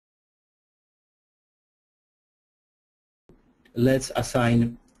let's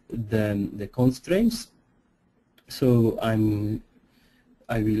assign the constraints. So I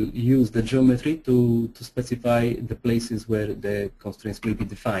will use the geometry to specify the places where the constraints will be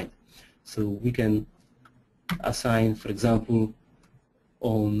defined. So we can assign, for example,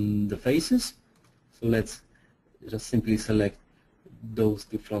 on the faces. So let's just simply select those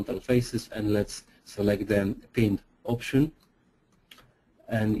two frontal faces and let's select the pinned option,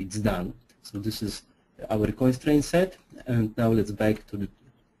 and it's done. So this is our constraint set, and now let's back to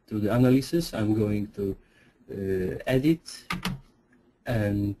the analysis. I'm going to edit,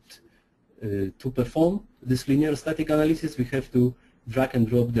 and to perform this linear static analysis we have to drag and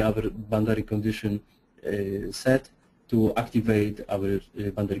drop the other boundary condition set to activate our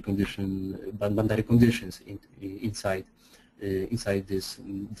boundary conditions inside this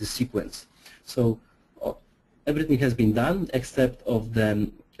sequence. So everything has been done except of the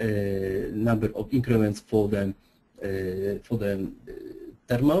number of increments for the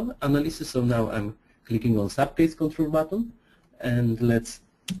thermal analysis. So now I'm clicking on subcase control button, and let's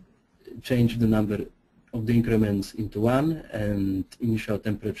change the number of the increments into 1 and initial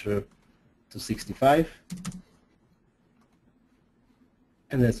temperature to 65,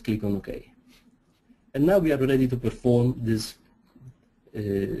 and let's click on OK. And now we are ready to perform this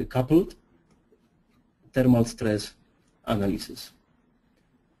coupled thermal stress analysis.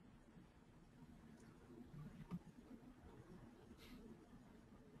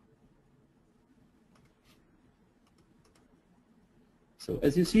 So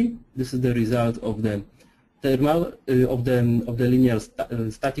as you see, this is the result of the thermal of the linear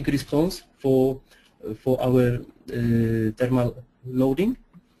static response for our thermal loading.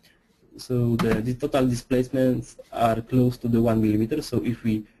 So the total displacements are close to the 1 millimeter. So if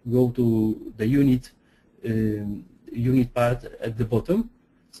we go to the unit part at the bottom,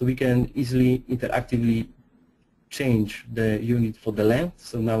 so we can easily interactively change the unit for the length.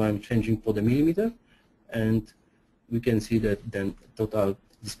 So now I'm changing for the millimeter, and we can see that then total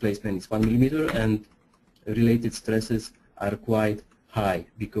displacement is 1 millimeter, and related stresses are quite high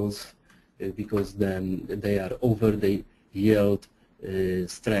because then they are over the yield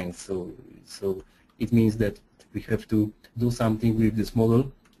strength. So it means that we have to do something with this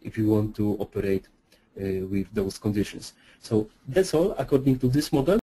model if you want to operate with those conditions. So that's all according to this model.